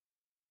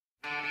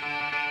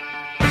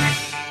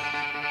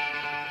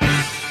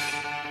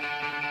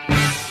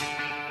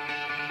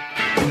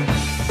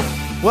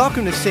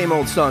Welcome to Same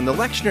Old Song, the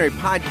lectionary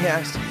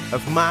podcast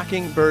of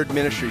Mockingbird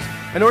Ministries,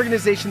 an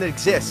organization that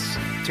exists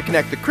to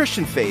connect the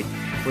Christian faith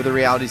with the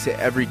realities of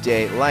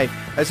everyday life.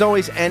 As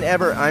always and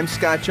ever, I'm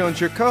Scott Jones,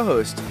 your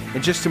co-host.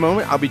 In just a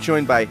moment, I'll be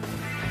joined by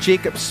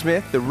Jacob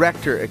Smith, the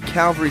rector at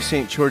Calvary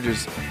St.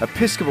 George's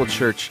Episcopal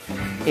Church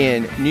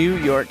in New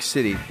York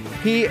City.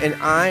 He and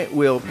I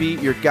will be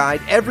your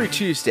guide every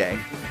Tuesday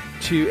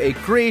to a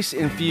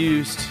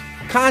grace-infused,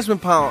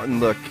 cosmopolitan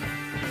look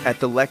at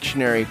the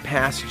lectionary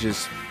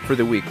passages for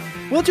the week.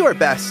 We'll do our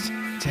best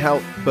to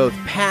help both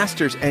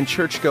pastors and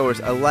churchgoers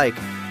alike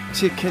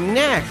to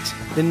connect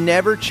the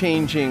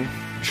never-changing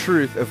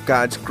truth of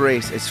God's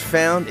grace as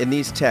found in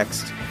these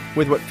texts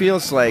with what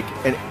feels like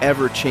an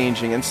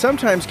ever-changing and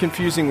sometimes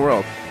confusing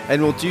world.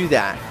 And we'll do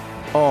that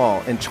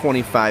all in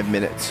 25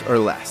 minutes or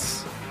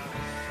less.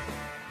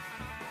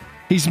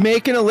 He's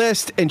making a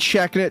list and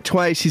checking it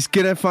twice. He's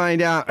going to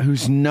find out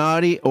who's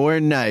naughty or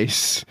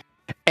nice.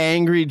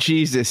 Angry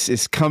Jesus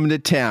is coming to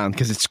town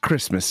because it's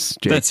Christmas,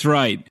 Jake. That's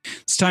right.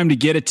 It's time to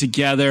get it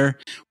together.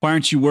 Why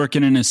aren't you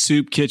working in a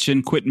soup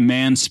kitchen? Quit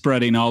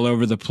man-spreading all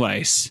over the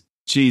place.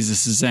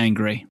 Jesus is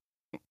angry.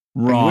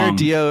 Wrong.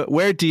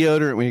 Wear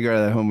deodorant when you go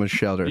to the homeless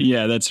shelter.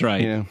 Yeah, that's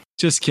right. You know?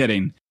 Just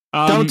kidding.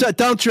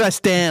 Don't dress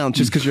down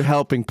just because you're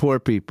helping poor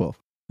people.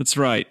 That's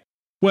right.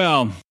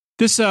 Well,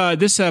 this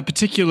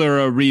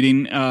particular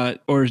reading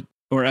or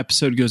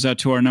episode goes out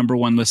to our number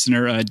one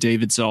listener,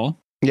 David Zoll.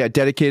 Yeah,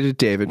 dedicated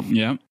to David.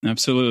 Yeah,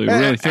 absolutely.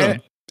 Really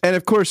thrilled. And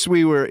of course,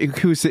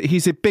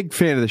 he's a big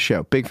fan of the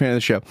show. Big fan of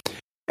the show.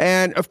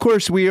 And of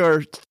course, we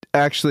are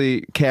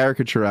actually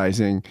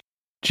caricaturizing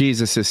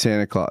Jesus as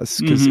Santa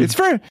Claus because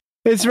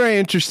it's very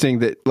interesting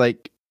that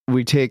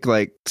we take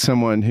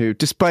someone who,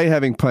 despite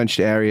having punched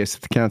Arius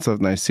at the Council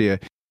of Nicaea,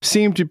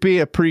 seemed to be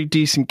a pretty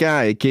decent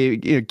guy,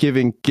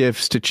 giving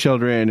gifts to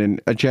children and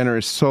a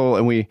generous soul,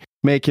 and we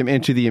make him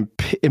into the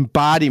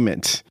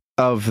embodiment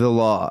of the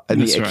law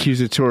and the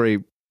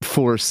accusatory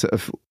force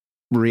of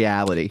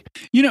reality.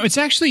 You know, it's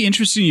actually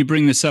interesting you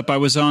bring this up. I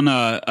was on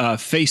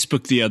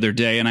Facebook the other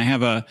day, and I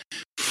have a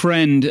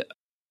friend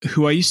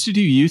who I used to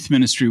do youth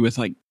ministry with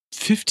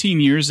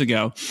 15 years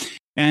ago,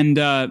 and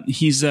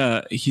he's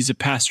a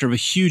pastor of a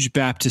huge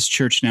Baptist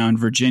church now in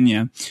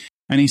Virginia.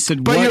 And he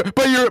said,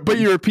 But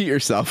you repeat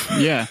yourself.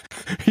 Yeah,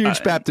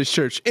 huge Baptist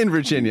church in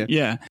Virginia.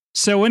 Yeah.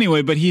 So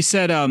anyway, but he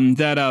said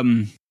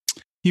that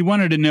he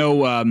wanted to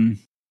know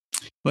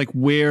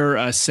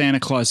where Santa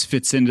Claus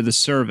fits into the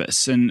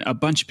service, and a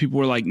bunch of people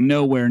were like,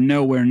 nowhere.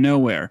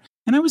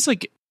 And I was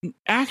like,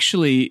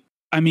 actually,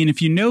 I mean,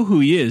 if you know who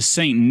he is,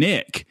 Saint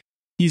Nick,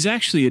 he's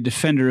actually a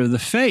defender of the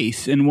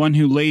faith and one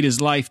who laid his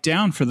life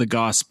down for the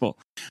gospel.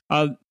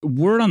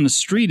 Word on the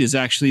street is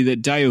actually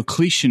that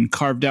Diocletian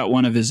carved out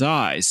one of his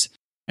eyes,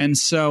 and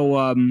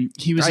so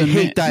he was. I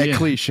hate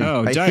Diocletian. Yeah.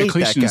 Oh,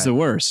 Diocletian is the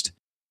worst.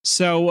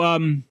 So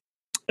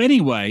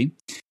anyway.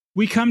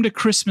 We come to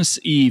Christmas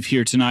Eve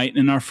here tonight,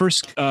 and our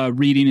first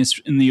reading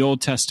is in the Old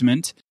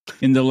Testament.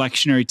 In the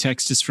lectionary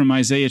text is from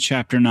Isaiah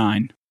chapter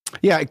 9.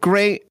 Yeah,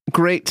 great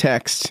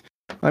text.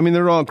 I mean,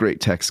 they're all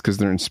great texts because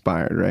they're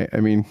inspired, right?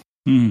 I mean,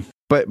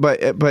 but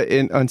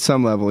on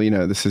some level,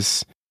 this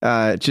is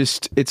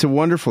it's a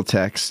wonderful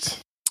text.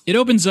 It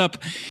opens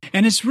up,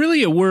 and it's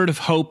really a word of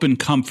hope and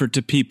comfort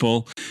to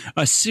people.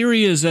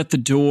 Assyria is at the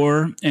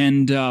door,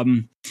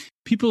 and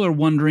people are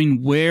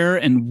wondering where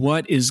and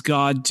what is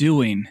God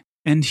doing.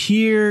 And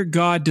here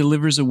God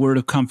delivers a word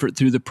of comfort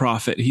through the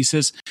prophet. He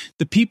says,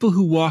 "The people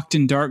who walked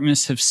in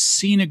darkness have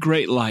seen a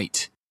great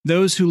light.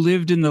 Those who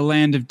lived in the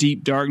land of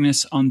deep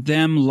darkness, on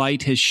them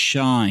light has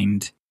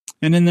shined."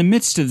 And in the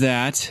midst of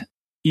that,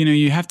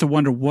 you have to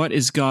wonder, what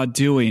is God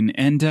doing?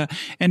 And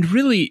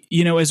really,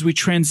 as we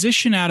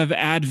transition out of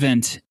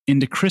Advent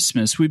into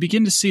Christmas, we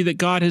begin to see that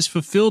God has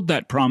fulfilled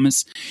that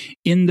promise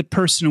in the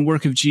person and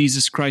work of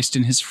Jesus Christ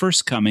in his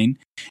first coming,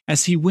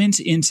 as he went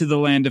into the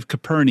land of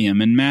Capernaum.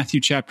 And Matthew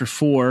chapter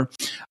 4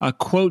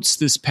 quotes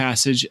this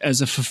passage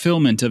as a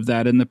fulfillment of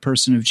that in the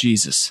person of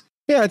Jesus.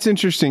 Yeah, it's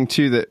interesting,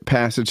 too, that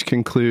passage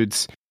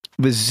concludes,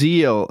 "The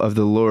zeal of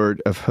the Lord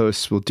of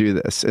hosts will do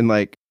this." And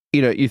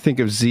you think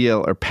of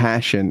zeal or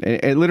passion, and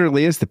it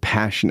literally is the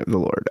passion of the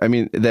Lord. I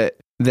mean, that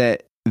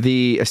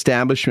the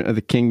establishment of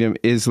the kingdom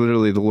is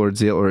literally the Lord's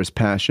zeal or his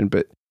passion,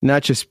 but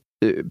not just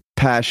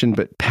passion,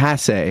 but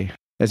passe,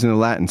 as in the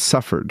Latin,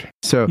 suffered.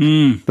 So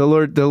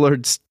the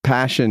Lord's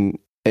passion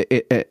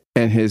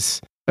and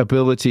his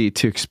ability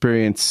to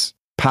experience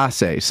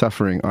passe,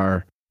 suffering,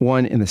 are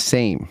one and the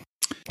same.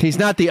 He's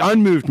not the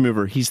unmoved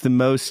mover; he's the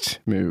most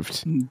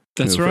moved.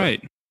 That's mover.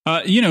 Right.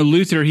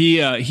 Luther,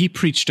 he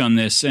preached on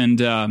this and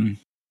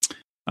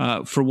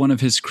for one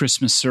of his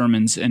Christmas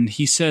sermons, and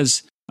he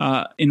says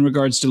in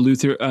regards to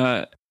Luther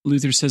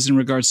says in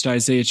regards to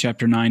Isaiah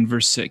chapter 9,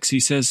 verse 6, he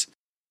says,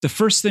 "The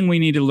first thing we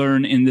need to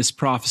learn in this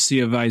prophecy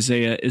of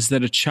Isaiah is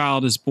that a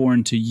child is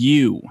born to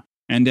you,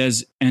 and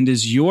as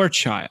your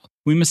child.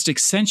 We must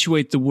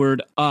accentuate the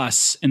word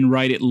us and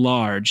write it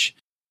large.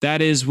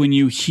 That is, when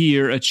you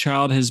hear a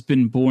child has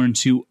been born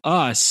to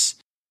us,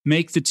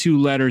 make the two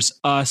letters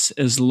us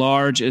as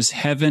large as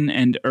heaven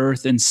and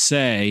earth, and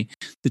say,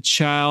 the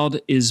child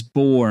is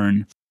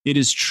born. It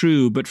is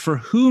true, but for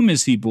whom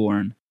is he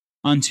born?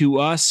 Unto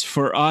us,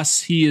 for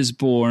us he is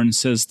born,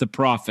 says the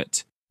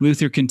prophet.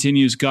 Luther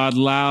continues, God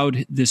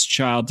allowed this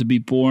child to be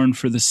born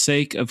for the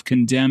sake of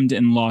condemned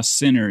and lost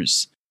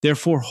sinners.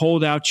 Therefore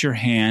hold out your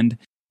hand,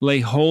 lay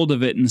hold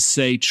of it, and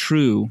say,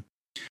 true.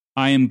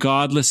 I am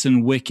godless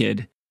and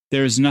wicked.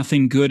 There is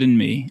nothing good in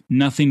me,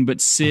 nothing but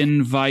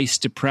sin, vice,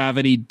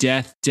 depravity,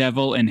 death,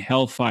 devil, and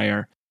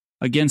hellfire.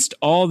 Against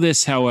all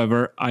this,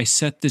 however, I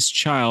set this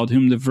child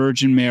whom the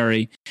Virgin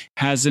Mary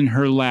has in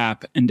her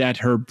lap and at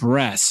her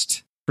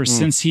breast. For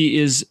since he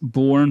is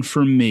born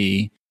for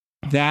me,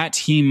 that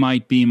he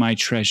might be my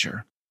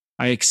treasure,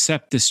 I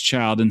accept this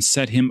child and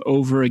set him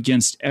over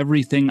against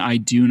everything I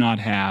do not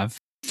have.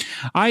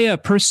 I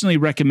personally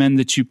recommend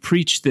that you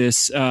preach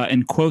this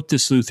and quote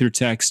this Luther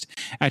text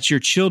at your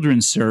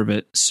children's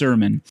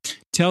sermon.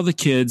 Tell the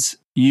kids,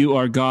 you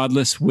are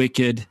godless,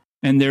 wicked,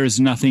 and there is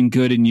nothing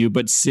good in you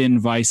but sin,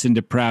 vice, and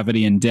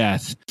depravity and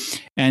death.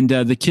 And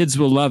the kids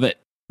will love it.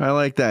 I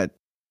like that.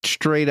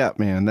 Straight up,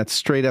 man. That's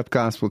straight up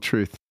gospel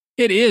truth.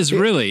 It is,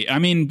 really. I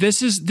mean,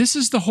 this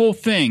is the whole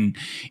thing,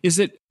 is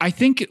that I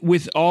think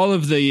with all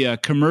of the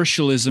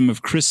commercialism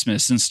of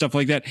Christmas and stuff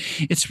like that,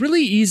 it's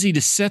really easy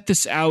to set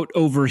this out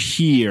over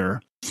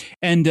here.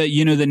 And,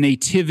 the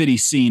nativity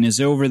scene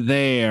is over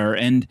there,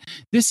 and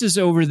this is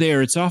over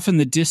there. It's off in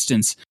the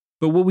distance.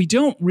 But what we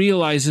don't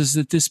realize is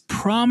that this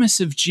promise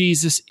of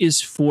Jesus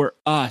is for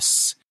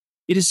us.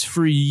 It is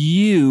for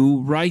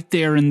you right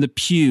there in the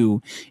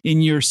pew,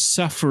 in your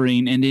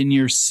suffering and in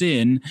your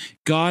sin.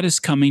 God is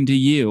coming to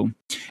you,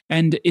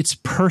 and it's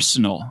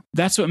personal.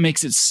 That's what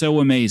makes it so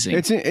amazing.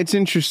 It's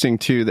interesting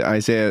too that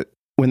Isaiah,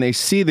 when they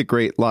see the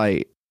great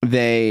light,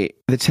 the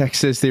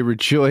text says they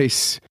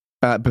rejoice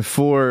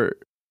before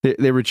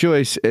they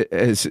rejoice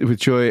as with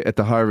joy at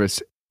the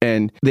harvest,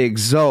 and they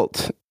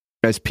exult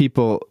as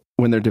people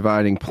when they're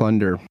dividing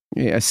plunder.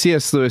 As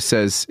C.S. Lewis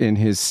says in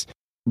his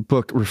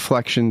book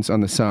Reflections on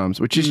the Psalms,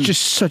 which is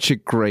just such a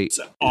great,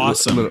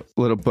 awesome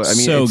little book. I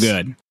mean, so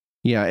good.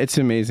 Yeah, it's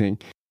amazing.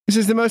 This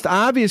is the most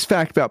obvious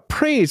fact about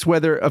praise,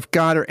 whether of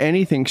God or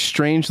anything,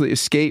 strangely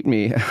escaped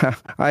me.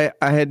 I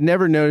had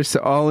never noticed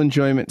that all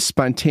enjoyment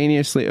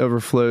spontaneously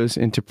overflows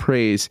into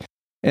praise,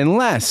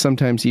 unless,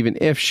 sometimes even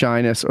if,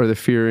 shyness or the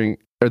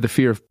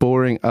fear of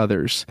boring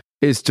others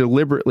is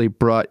deliberately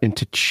brought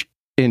into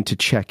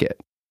check it.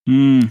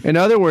 In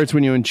other words,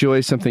 when you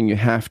enjoy something, you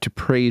have to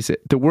praise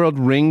it. The world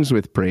rings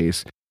with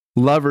praise.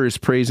 Lovers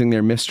praising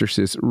their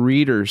mistresses,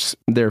 readers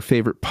their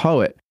favorite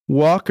poet,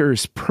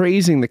 walkers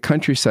praising the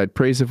countryside,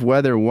 praise of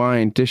weather,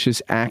 wine,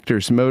 dishes,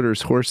 actors,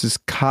 motors, horses,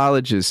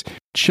 colleges,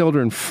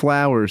 children,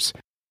 flowers,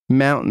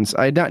 mountains.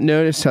 I had not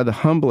noticed how the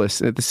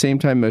humblest and at the same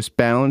time most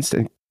balanced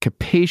and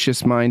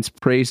capacious minds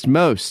praised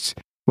most,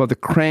 while the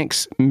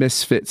cranks,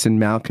 misfits, and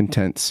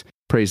malcontents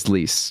praised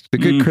least. The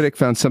good critic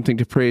found something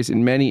to praise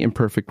in many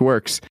imperfect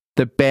works.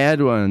 The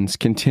bad ones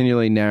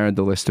continually narrowed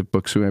the list of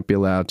books we might be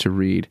allowed to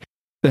read.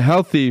 The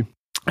healthy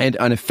and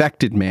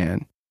unaffected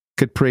man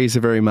could praise a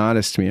very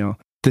modest meal.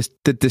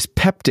 The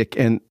dyspeptic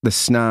and the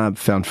snob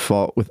found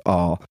fault with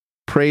all.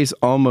 Praise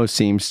almost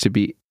seems to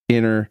be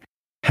inner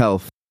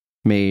health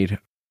made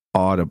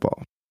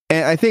audible.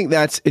 And I think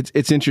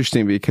it's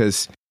interesting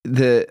because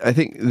I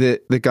think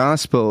the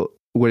gospel,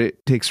 when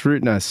it takes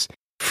root in us,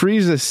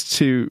 frees us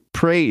to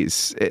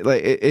praise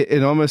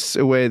in almost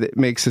a way that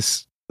makes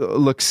us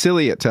look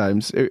silly at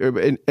times.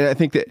 And I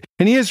think that,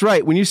 and he is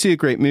right. When you see a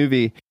great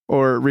movie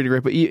or read a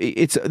great book,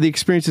 it's the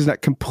experience is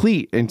not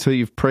complete until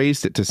you've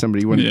praised it to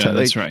somebody.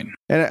 That's right.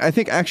 And I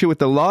think actually what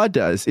the law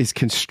does is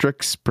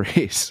constricts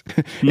praise.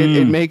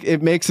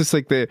 It makes us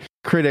like the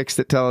critics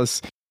that tell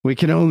us we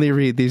can only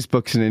read these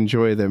books and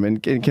enjoy them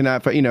and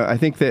cannot. But I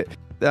think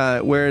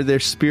that where their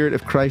spirit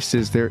of Christ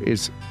is, there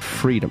is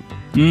freedom.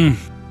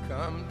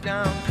 Come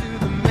down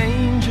to the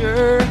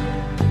manger,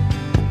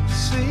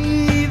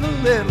 see the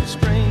little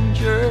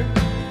stranger,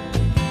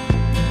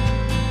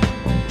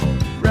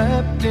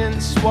 wrapped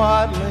in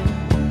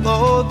swaddling,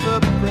 lo,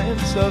 the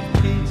Prince of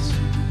Peace.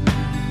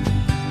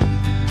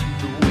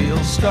 The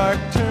wheels start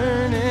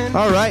turning.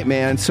 All right,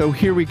 man. So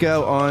here we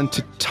go on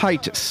to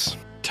Titus.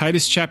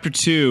 Titus chapter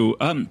 2.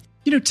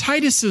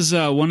 Titus is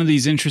one of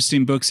these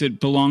interesting books. It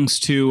belongs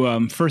to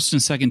 1st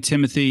and 2nd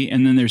Timothy,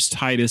 and then there's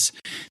Titus.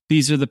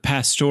 These are the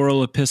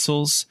pastoral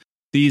epistles.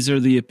 These are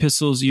the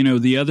epistles,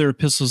 the other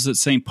epistles that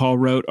St. Paul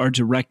wrote are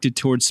directed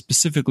towards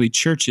specifically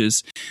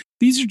churches.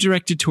 These are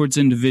directed towards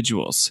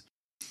individuals.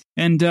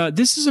 And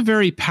this is a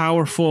very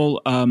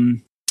powerful,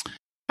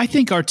 I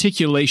think,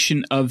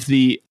 articulation of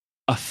the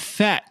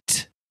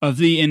effect of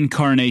the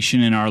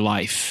incarnation in our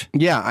life.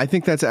 Yeah, I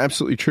think that's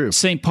absolutely true.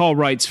 St. Paul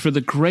writes, "For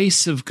the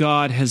grace of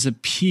God has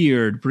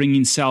appeared,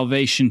 bringing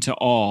salvation to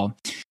all."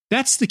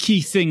 That's the key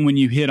thing when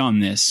you hit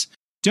on this.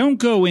 Don't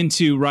go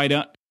into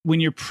when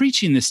you're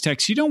preaching this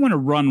text, you don't want to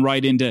run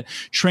right into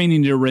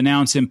training to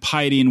renounce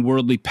impiety and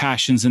worldly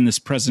passions in this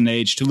present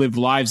age, to live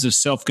lives of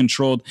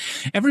self-controlled.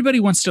 Everybody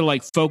wants to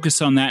like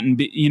focus on that, and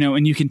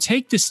and you can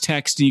take this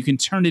text and you can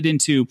turn it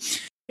into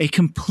a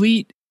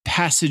complete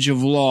passage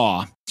of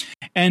law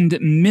and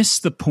miss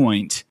the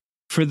point.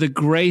 For the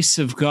grace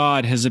of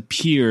God has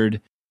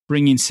appeared,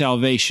 bringing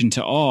salvation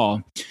to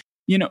all.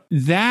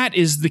 That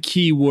is the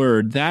key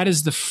word. That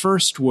is the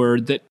first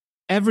word that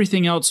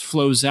everything else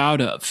flows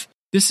out of.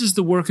 This is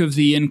the work of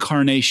the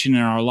incarnation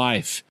in our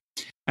life.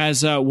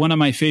 As one of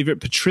my favorite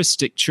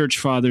patristic church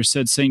fathers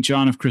said, St.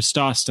 John of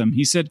Chrysostom,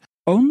 he said,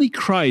 only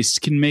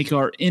Christ can make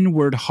our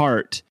inward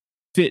heart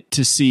fit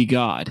to see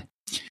God.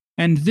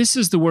 And this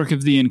is the work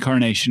of the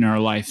incarnation in our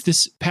life.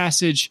 This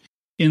passage,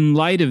 in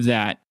light of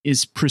that,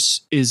 is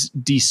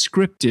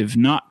descriptive,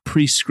 not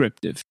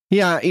prescriptive.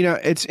 Yeah,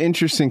 it's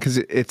interesting because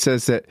it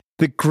says that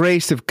the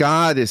grace of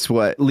God is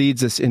what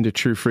leads us into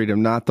true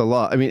freedom, not the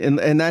law. I mean,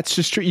 and that's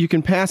just true. You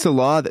can pass a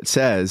law that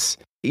says,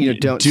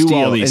 don't do steal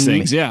all these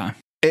things, yeah,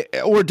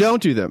 or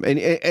don't do them, and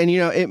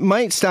it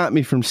might stop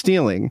me from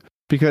stealing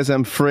because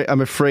I'm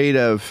afraid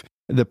of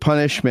the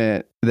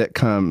punishment that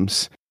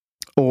comes,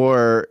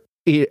 or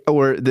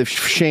the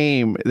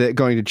shame that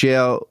going to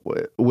jail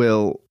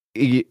will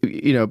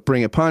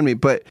bring upon me.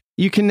 But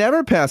you can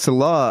never pass a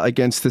law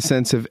against the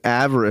sense of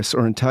avarice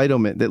or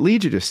entitlement that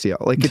leads you to steal.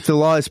 Like, if the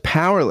law is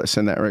powerless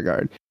in that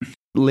regard.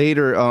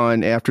 Later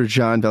on, after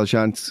Jean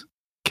Valjean's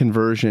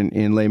conversion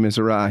in Les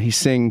Miserables, he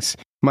sings,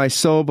 "My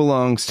soul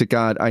belongs to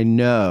God, I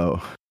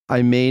know.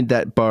 I made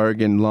that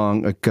bargain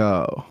long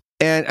ago."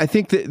 And I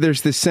think that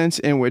there's this sense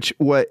in which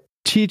what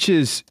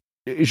teaches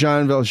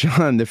Jean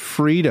Valjean the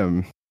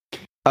freedom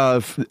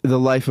of the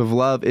life of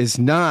love is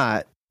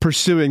not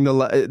pursuing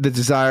the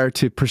desire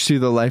to pursue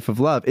the life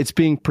of love. It's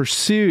being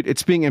pursued.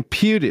 It's being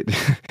imputed.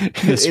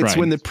 That's right.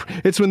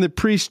 It's when the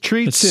priest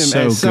treats him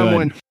as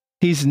someone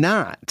he's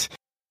not,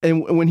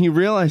 and when he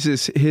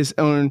realizes his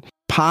own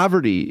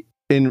poverty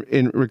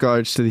in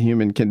regards to the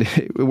human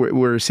condition,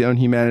 where his own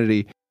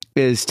humanity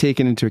is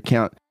taken into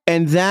account,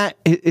 and that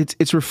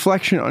it's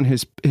reflection on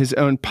his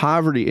own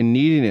poverty and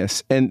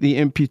neediness, and the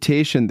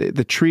imputation,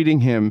 the treating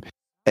him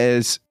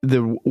as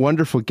the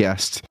wonderful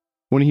guest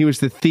when he was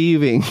the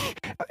thieving,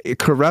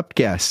 corrupt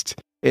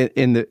guest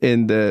in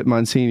the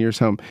Monsignor's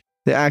home.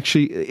 That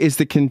actually is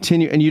the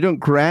continue, and you don't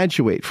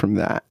graduate from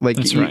that. Like,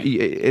 that's right.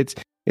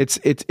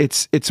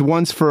 It's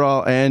once for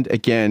all, and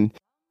again.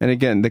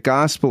 The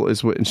gospel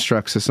is what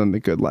instructs us on the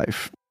good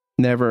life,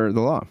 never the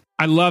law.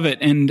 I love it,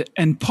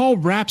 and Paul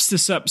wraps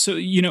this up. So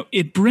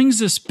it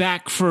brings us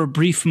back for a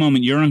brief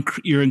moment. You're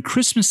in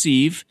Christmas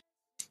Eve.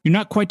 You're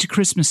not quite to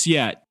Christmas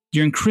yet.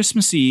 You're in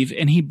Christmas Eve,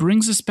 and he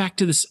brings us back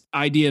to this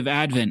idea of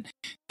Advent.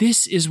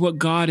 This is what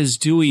God is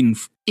doing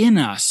in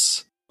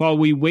us while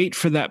we wait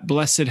for that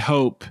blessed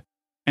hope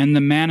and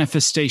the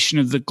manifestation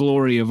of the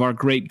glory of our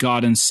great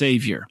God and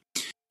Savior,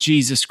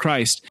 Jesus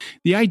Christ.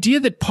 The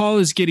idea that Paul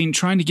is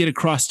trying to get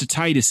across to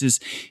Titus is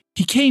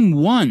he came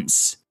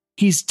once.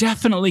 He's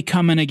definitely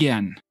coming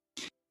again.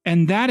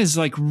 And that is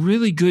like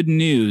really good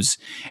news.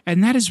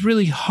 And that is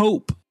really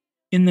hope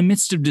in the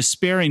midst of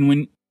despairing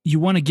when you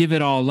want to give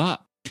it all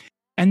up.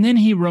 And then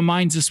he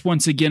reminds us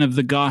once again of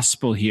the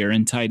gospel here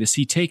in Titus.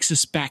 He takes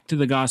us back to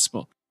the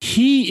gospel.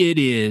 He it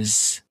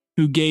is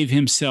who gave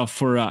himself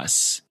for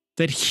us,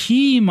 that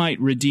he might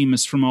redeem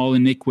us from all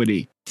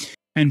iniquity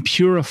and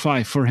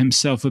purify for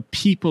himself a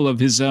people of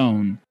his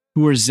own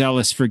who are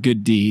zealous for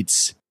good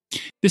deeds.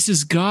 This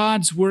is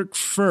God's work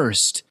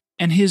first,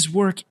 and his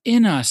work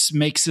in us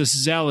makes us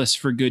zealous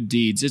for good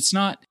deeds. It's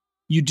not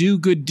you do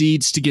good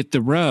deeds to get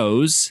the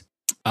rose.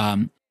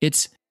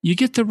 It's you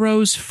get the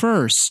rose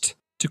first,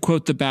 to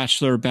quote The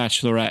Bachelor or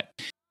Bachelorette.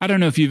 I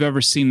don't know if you've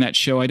ever seen that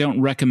show. I don't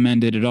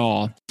recommend it at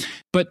all.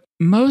 But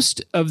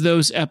most of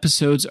those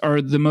episodes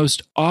are the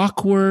most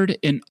awkward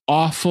and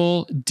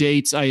awful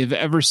dates I have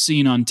ever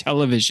seen on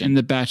television,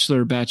 The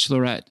Bachelor or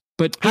Bachelorette.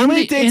 But how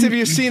many dates have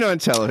you seen on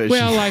television?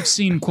 Well, I've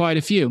seen quite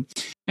a few.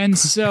 And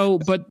so,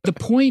 but the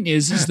point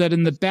is that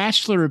in The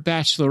Bachelor or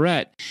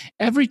Bachelorette,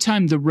 every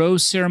time the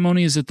rose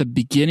ceremony is at the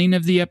beginning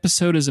of the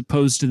episode as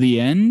opposed to the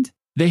end,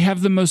 they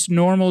have the most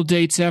normal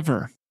dates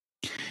ever.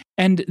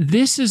 And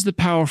this is the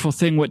powerful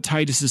thing, what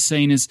Titus is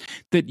saying is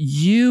that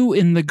you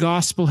in the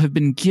gospel have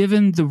been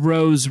given the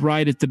rose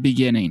right at the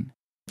beginning.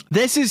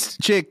 This is,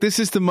 Jake, this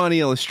is the money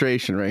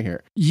illustration right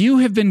here. You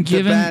have been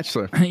given, The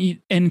Bachelor.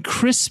 And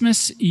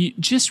Christmas,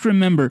 just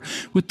remember,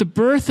 with the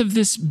birth of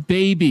this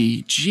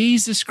baby,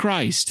 Jesus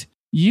Christ,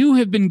 you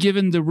have been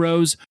given the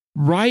rose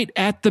right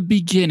at the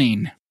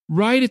beginning.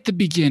 Right at the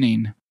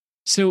beginning.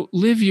 So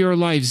live your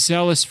life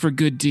zealous for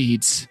good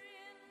deeds.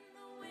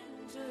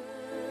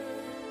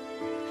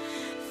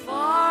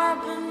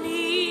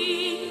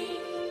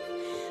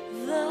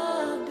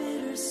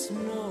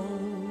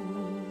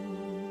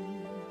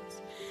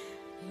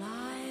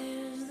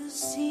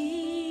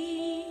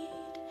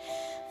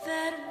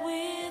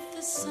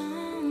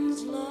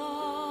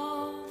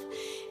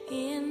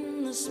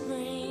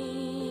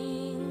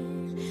 Spring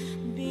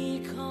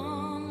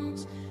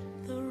becomes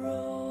the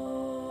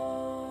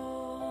rose.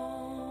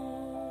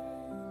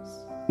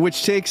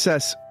 which takes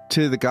us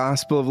to the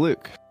Gospel of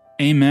Luke.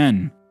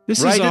 Amen. This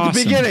is awesome. Right at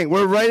the beginning.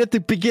 We're right at the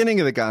beginning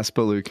of the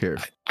Gospel of Luke here.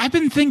 I've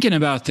been thinking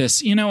about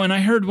this, and I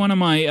heard one of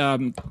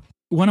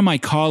my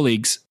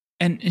colleagues,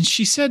 and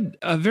she said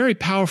a very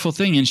powerful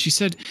thing. And she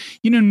said,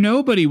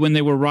 nobody when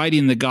they were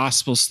writing the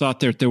Gospels thought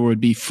that there would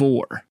be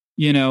 4.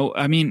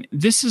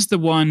 This is the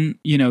one.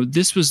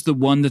 This was the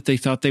one that they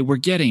thought they were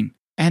getting,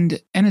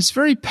 and it's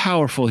very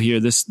powerful here.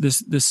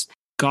 This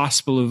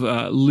Gospel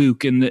of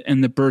Luke and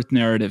the birth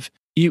narrative.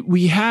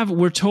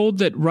 We're told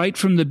that right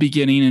from the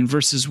beginning in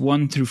verses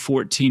 1 through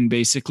 14,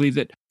 basically,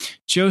 that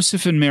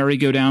Joseph and Mary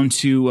go down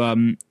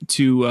to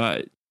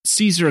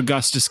Caesar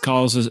Augustus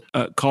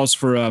calls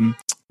for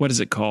what is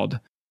it called?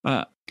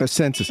 A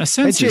census. A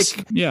census.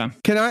 Jake, yeah.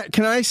 Can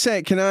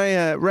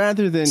I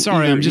rather than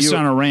sorry, I'm just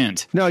on a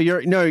rant. No,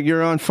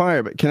 you're on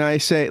fire. But can I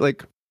say,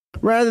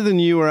 rather than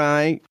you or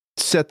I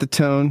set the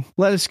tone,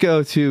 let us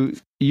go to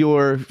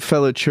your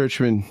fellow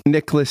churchman,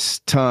 Nicholas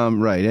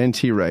Tom Wright,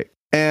 N.T. Wright.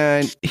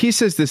 And he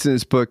says this in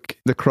his book,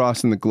 The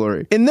Cross and the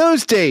Glory. In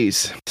those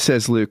days,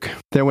 says Luke,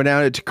 there went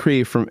out a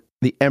decree from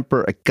the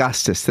Emperor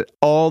Augustus that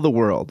all the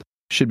world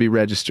should be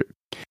registered.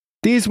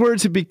 These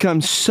words have become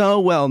so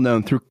well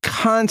known through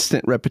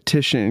constant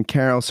repetition in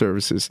carol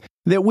services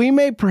that we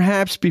may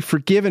perhaps be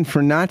forgiven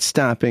for not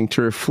stopping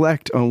to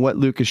reflect on what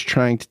Luke is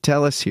trying to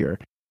tell us here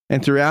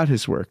and throughout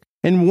his work.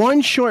 In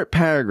one short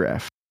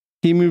paragraph,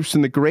 he moves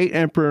from the great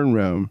emperor in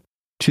Rome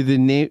to the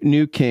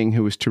new king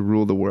who was to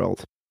rule the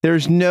world. There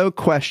is no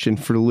question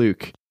for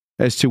Luke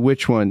as to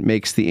which one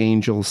makes the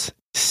angels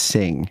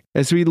sing.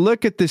 As we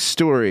look at this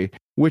story,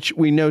 which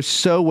we know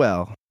so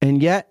well,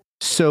 and yet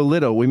so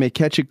little, we may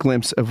catch a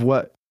glimpse of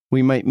what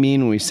we might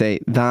mean when we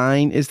say,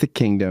 thine is the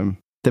kingdom,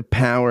 the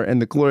power,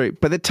 and the glory.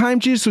 By the time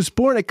Jesus was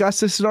born,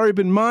 Augustus had already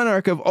been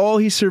monarch of all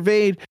he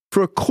surveyed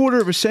for a quarter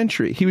of a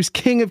century. He was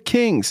king of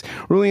kings,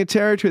 ruling a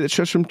territory that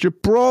stretched from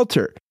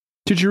Gibraltar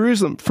to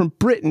Jerusalem, from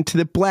Britain to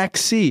the Black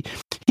Sea.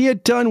 He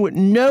had done what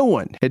no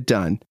one had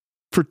done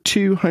for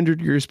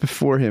 200 years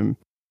before him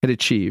had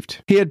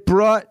achieved. He had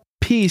brought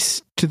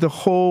peace to the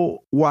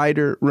whole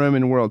wider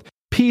Roman world.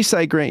 Peace,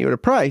 I grant you, at a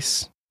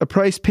price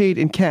paid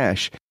in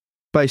cash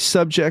by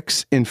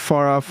subjects in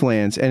far-off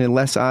lands and in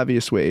less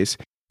obvious ways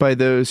by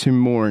those who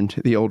mourned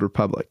the old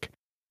republic.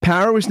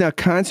 Power was now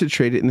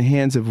concentrated in the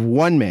hands of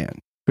one man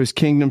whose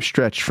kingdom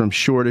stretched from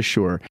shore to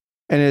shore.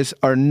 And as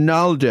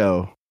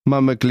Arnaldo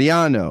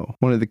Mamigliano,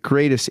 one of the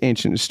greatest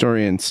ancient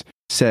historians,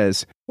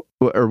 says,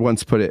 or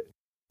once put it,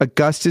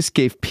 Augustus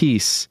gave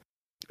peace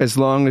as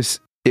long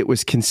as it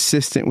was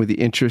consistent with the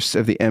interests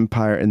of the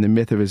empire and the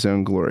myth of his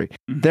own glory.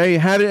 There you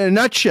have it in a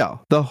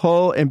nutshell, the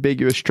whole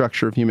ambiguous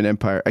structure of human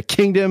empire, a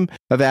kingdom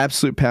of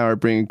absolute power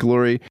bringing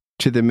glory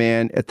to the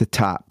man at the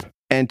top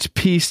and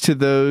peace to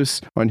those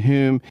on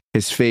whom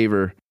his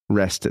favor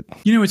rested.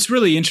 It's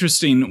really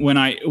interesting. When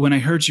I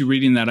heard you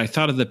reading that, I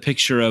thought of the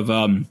picture of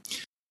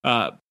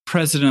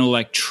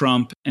President-elect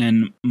Trump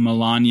and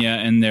Melania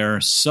and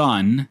their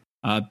son,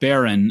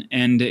 Barron,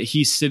 and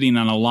he's sitting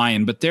on a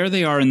lion. But there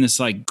they are in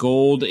this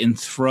gold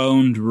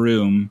enthroned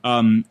room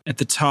at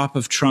the top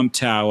of Trump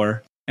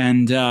Tower,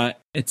 and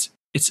it's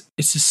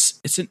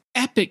an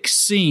epic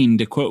scene,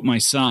 to quote my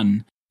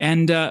son.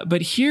 And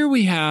but here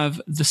we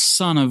have the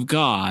Son of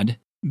God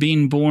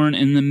being born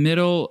in the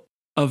middle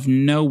of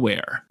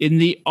nowhere, in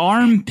the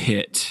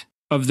armpit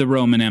of the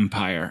Roman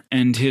Empire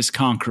and his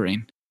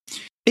conquering.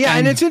 Yeah,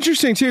 and it's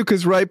interesting too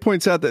because Wright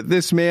points out that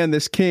this man,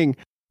 this king,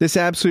 this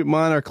absolute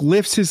monarch,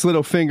 lifts his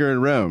little finger in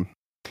Rome.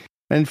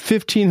 And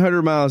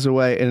 1,500 miles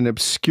away in an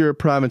obscure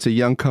province, a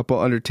young couple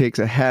undertakes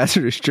a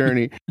hazardous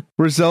journey,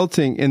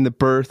 resulting in the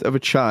birth of a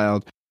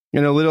child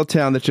in a little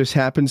town that just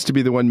happens to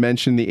be the one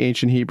mentioned in the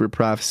ancient Hebrew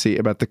prophecy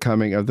about the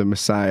coming of the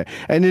Messiah.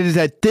 And it is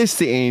at this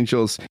the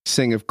angels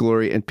sing of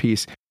glory and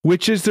peace,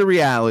 which is the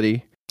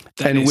reality,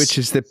 which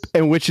is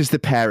the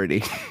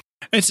parody.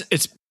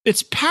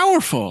 It's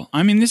powerful.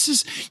 I mean,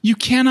 you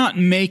cannot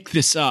make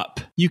this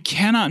up. You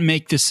cannot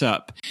make this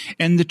up.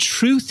 And the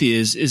truth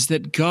is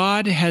that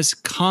God has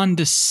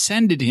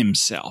condescended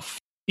himself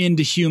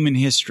into human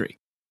history.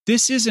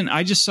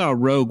 I just saw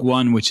Rogue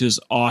One, which is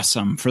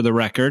awesome for the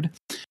record.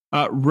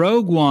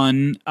 Rogue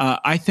One,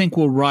 I think,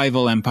 will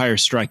rival Empire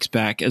Strikes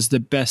Back as the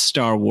best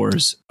Star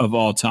Wars of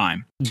all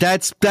time.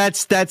 That's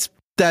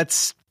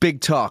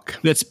big talk.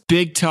 That's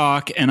big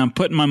talk, and I'm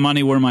putting my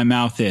money where my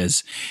mouth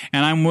is.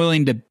 And I'm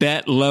willing to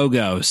bet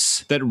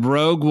Logos that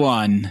Rogue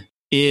One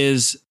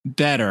is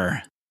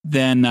better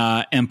than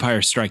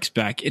Empire Strikes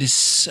Back. It is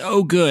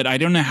so good. I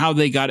don't know how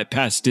they got it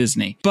past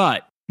Disney.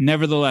 But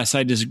nevertheless,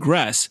 I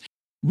digress.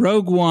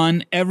 Rogue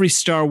One, every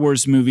Star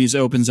Wars movie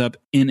opens up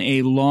in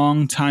a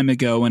long time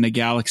ago in a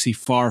galaxy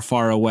far,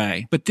 far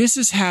away. But this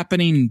is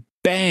happening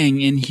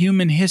bang in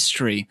human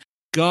history.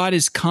 God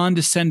is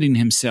condescending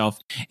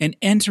himself and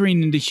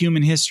entering into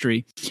human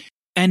history.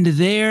 And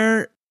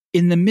there,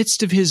 in the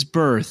midst of his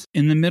birth,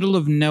 in the middle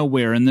of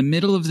nowhere, in the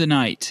middle of the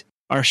night,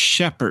 are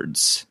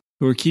shepherds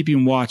who are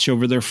keeping watch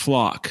over their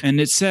flock. And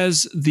it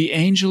says, the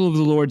angel of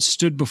the Lord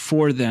stood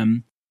before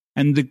them,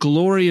 and the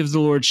glory of the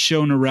Lord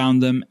shone around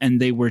them, and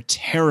they were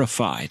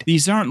terrified.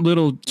 These aren't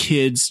little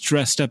kids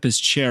dressed up as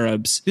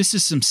cherubs. This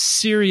is some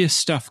serious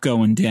stuff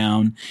going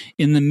down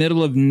in the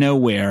middle of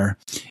nowhere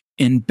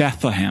in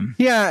Bethlehem.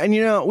 Yeah,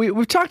 and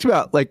we've talked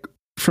about, like,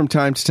 from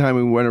time to time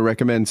we want to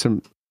recommend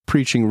some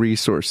preaching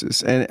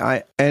resources,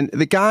 and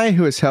the guy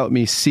who has helped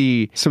me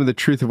see some of the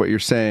truth of what you're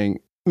saying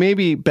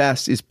maybe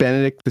best is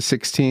Benedict the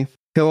 16th.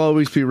 He'll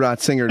always be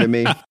Ratzinger to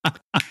me,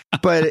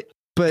 but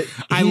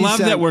I love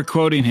that we're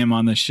quoting him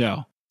on the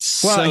show.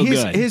 So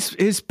good.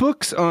 His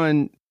books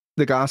on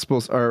the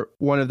Gospels are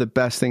one of the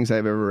best things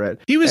I've ever read.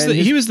 He was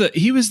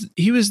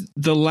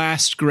the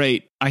last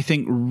great, I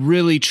think,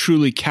 really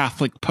truly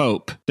Catholic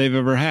Pope they've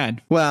ever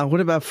had. Wow,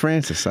 what about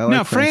Francis?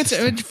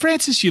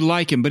 Francis, you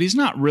like him, but he's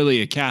not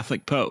really a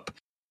Catholic Pope.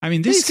 I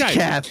mean, this guy,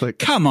 Catholic.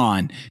 Come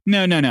on,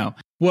 no.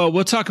 Well,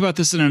 we'll talk about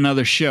this in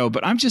another show,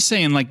 but I'm just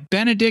saying, like,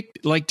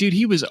 Benedict, like, dude,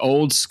 he was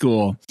old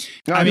school.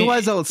 No, he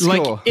was old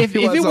school. Like, if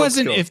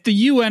the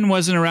UN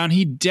wasn't around,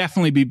 he'd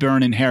definitely be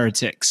burning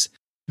heretics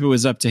if it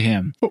was up to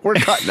him. We're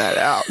cutting that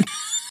out.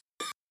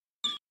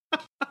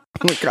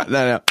 We're cutting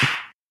that out.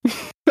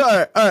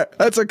 All right.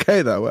 That's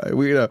okay,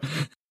 though.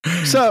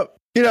 So,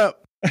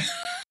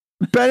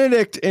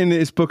 Benedict, in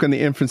his book on the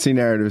infancy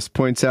narratives,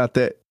 points out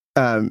that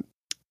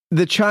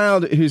the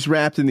child who's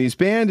wrapped in these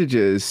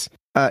bandages,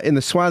 in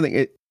the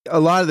swaddling, a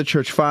lot of the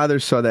church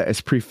fathers saw that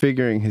as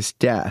prefiguring his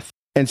death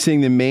and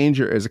seeing the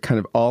manger as a kind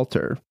of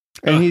altar.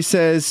 And he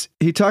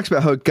talks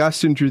about how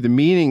Augustine drew the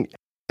meaning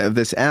of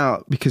this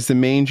out because the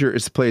manger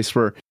is the place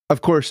where,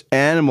 of course,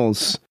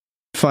 animals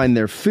find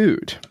their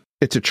food.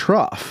 It's a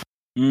trough.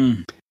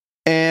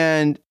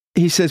 And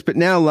he says, but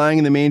now lying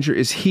in the manger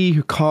is he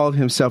who called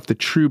himself the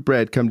true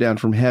bread come down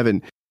from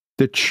heaven,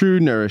 the true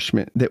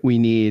nourishment that we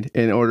need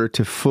in order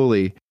to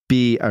fully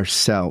be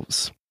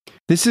ourselves.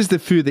 This is the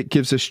food that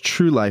gives us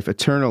true life,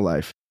 eternal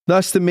life.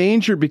 Thus, the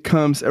manger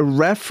becomes a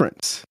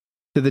reference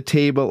to the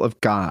table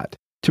of God,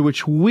 to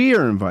which we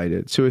are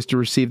invited so as to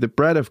receive the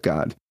bread of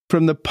God.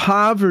 From the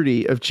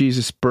poverty of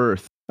Jesus'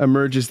 birth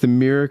emerges the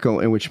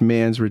miracle in which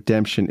man's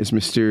redemption is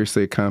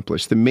mysteriously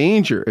accomplished. The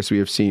manger, as we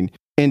have seen,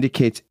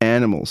 indicates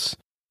animals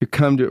who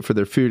come to it for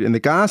their food. In the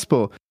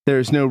gospel, there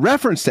is no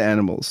reference to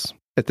animals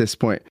at this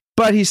point.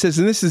 But he says,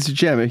 and this is a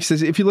gem, he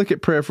says, if you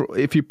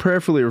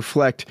prayerfully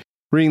reflect,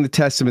 reading the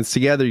Testaments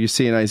together, you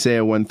see in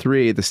Isaiah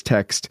 1:3, this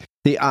text,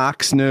 the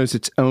ox knows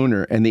its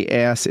owner and the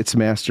ass its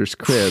master's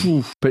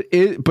crib. But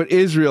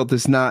Israel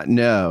does not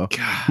know.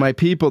 God. My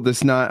people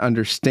does not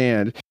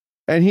understand.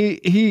 And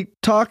he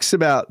talks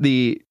about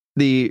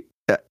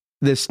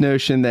this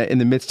notion that in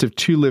the midst of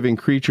two living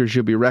creatures,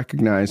 you'll be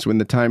recognized. When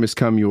the time has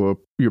come, you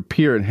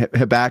appear in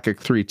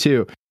Habakkuk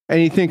 3:2. And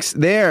he thinks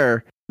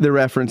there the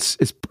reference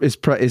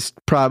is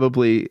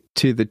probably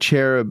to the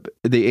cherub,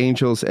 the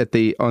angels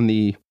on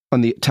the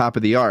top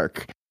of the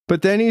ark.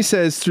 But then he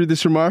says, through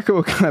this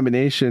remarkable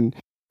combination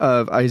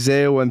of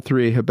Isaiah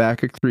 1:3,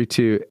 Habakkuk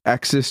 3:2,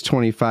 Exodus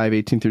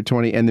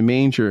 25:18-20, and the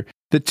manger,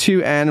 the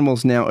two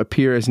animals now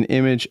appear as an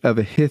image of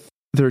a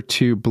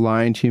hitherto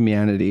blind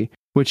humanity,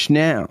 which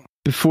now,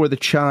 before the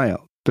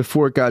child,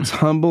 before God's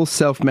humble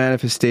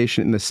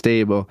self-manifestation in the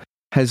stable,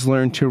 has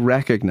learned to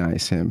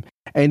recognize him,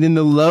 and in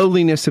the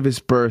lowliness of his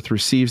birth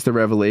receives the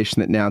revelation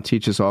that now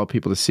teaches all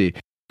people to see.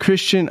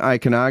 Christian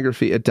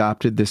iconography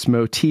adopted this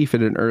motif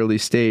at an early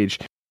stage.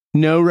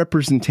 No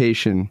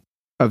representation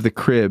of the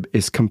crib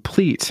is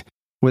complete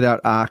without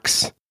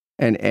ox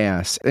and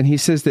ass. And he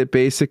says that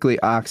basically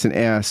ox and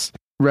ass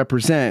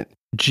represent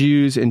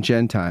Jews and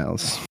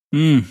Gentiles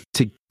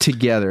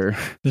together.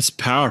 That's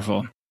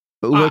powerful.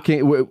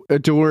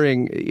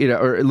 Adoring,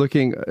 or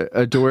looking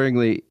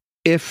adoringly,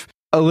 if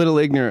a little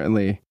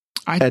ignorantly,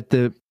 at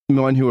the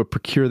one who will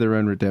procure their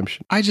own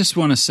redemption. I just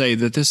want to say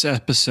that this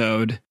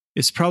episode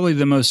is probably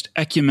the most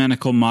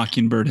ecumenical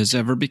Mockingbird has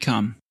ever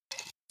become.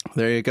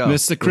 There you go.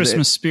 That's the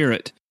Christmas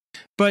spirit.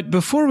 But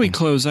before we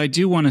close, I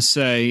do want to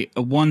say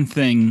one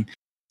thing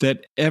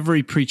that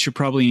every preacher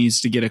probably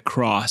needs to get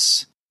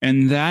across,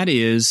 and that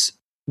is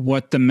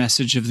what the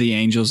message of the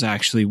angels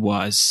actually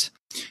was.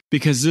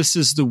 Because this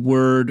is the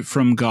word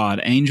from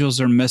God. Angels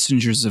are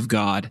messengers of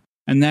God.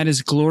 And that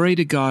is glory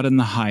to God in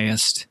the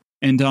highest,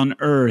 and on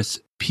earth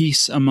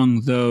peace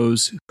among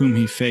those whom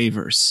he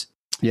favors.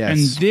 Yes.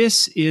 And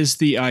this is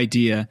the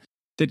idea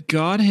that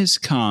God has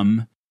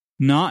come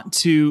not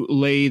to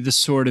lay the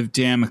sword of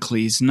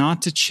Damocles,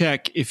 not to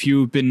check if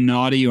you've been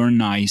naughty or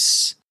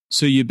nice,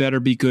 so you better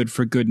be good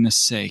for goodness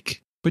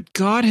sake. But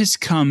God has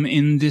come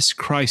in this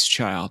Christ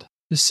child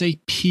to say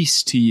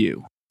peace to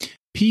you.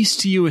 Peace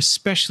to you,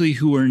 especially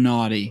who are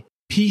naughty.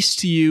 Peace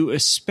to you,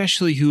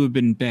 especially who have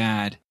been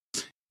bad.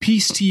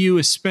 Peace to you,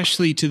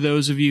 especially to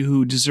those of you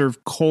who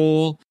deserve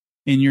coal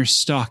in your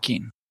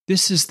stocking.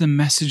 This is the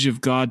message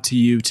of God to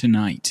you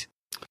tonight.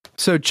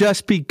 So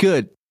just be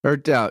good. Or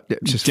don't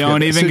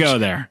even go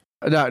there.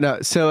 No.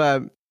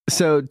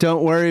 So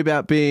don't worry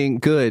about being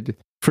good,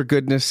 for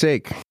goodness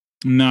sake.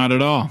 Not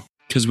at all,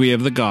 because we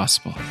have the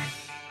gospel.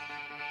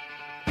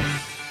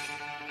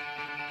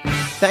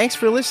 Thanks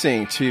for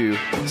listening to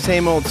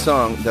Same Old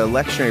Song, the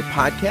lectionary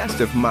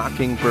podcast of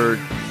Mockingbird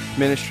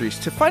Ministries.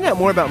 To find out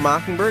more about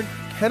Mockingbird,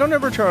 head on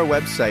over to our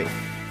website,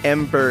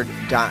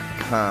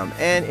 mbird.com.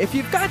 And if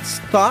you've got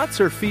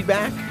thoughts or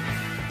feedback,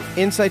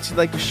 insights you'd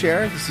like to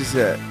share, this is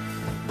a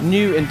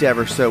new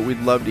endeavor, so we'd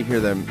love to hear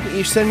them.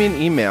 You send me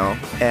an email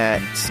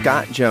at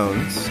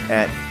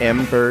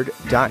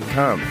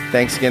scottjones@mbird.com.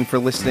 Thanks again for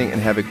listening,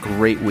 and have a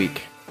great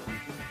week.